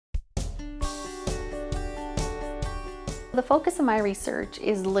The focus of my research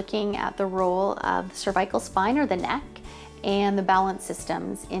is looking at the role of the cervical spine or the neck and the balance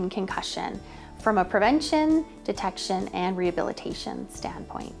systems in concussion from a prevention, detection, and rehabilitation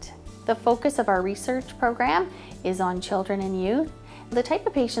standpoint. The focus of our research program is on children and youth. The type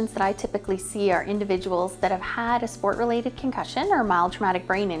of patients that I typically see are individuals that have had a sport-related concussion or mild traumatic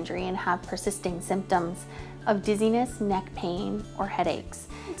brain injury and have persisting symptoms of dizziness, neck pain, or headaches.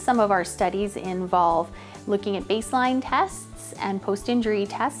 Some of our studies involve looking at baseline tests and post-injury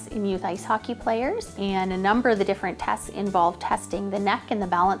tests in youth ice hockey players, and a number of the different tests involve testing the neck and the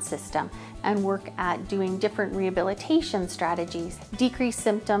balance system and work at doing different rehabilitation strategies, decrease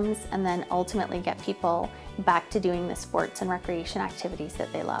symptoms, and then ultimately get people back to doing the sports and recreation activities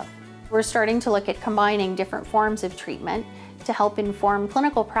that they love. We're starting to look at combining different forms of treatment to help inform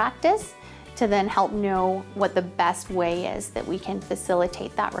clinical practice, to then help know what the best way is that we can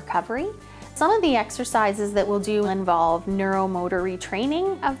facilitate that recovery. Some of the exercises that we'll do involve neuromotor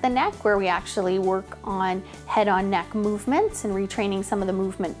retraining of the neck, where we actually work on head-on-neck movements and retraining some of the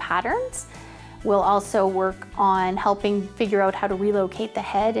movement patterns. We'll also work on helping figure out how to relocate the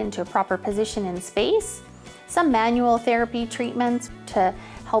head into a proper position in space. Some manual therapy treatments to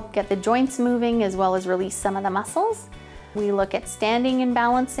help get the joints moving as well as release some of the muscles. We look at standing and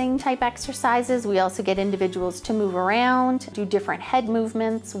balancing type exercises. We also get individuals to move around, do different head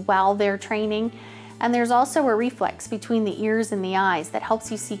movements while they're training. And there's also a reflex between the ears and the eyes that helps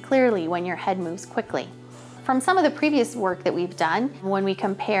you see clearly when your head moves quickly. From some of the previous work that we've done, when we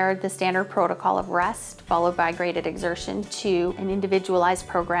compared the standard protocol of rest followed by graded exertion to an individualized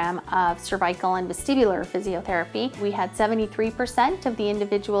program of cervical and vestibular physiotherapy, we had 73% of the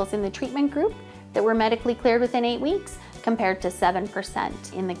individuals in the treatment group that were medically cleared within 8 weeks, compared to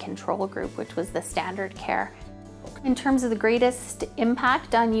 7% in the control group, which was the standard care. In terms of the greatest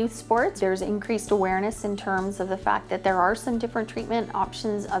impact on youth sports, there's increased awareness in terms of the fact that there are some different treatment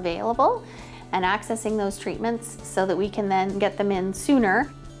options available, and accessing those treatments so that we can then get them in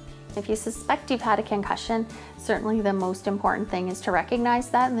sooner. If you suspect you've had a concussion, certainly the most important thing is to recognize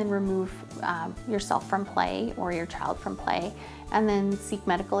that and then remove yourself from play or your child from play, and then seek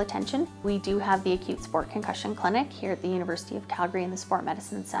medical attention. We do have the Acute Sport Concussion Clinic here at the University of Calgary in the Sport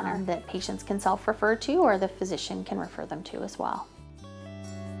Medicine Center that patients can self-refer to, or the physician can refer them to as well.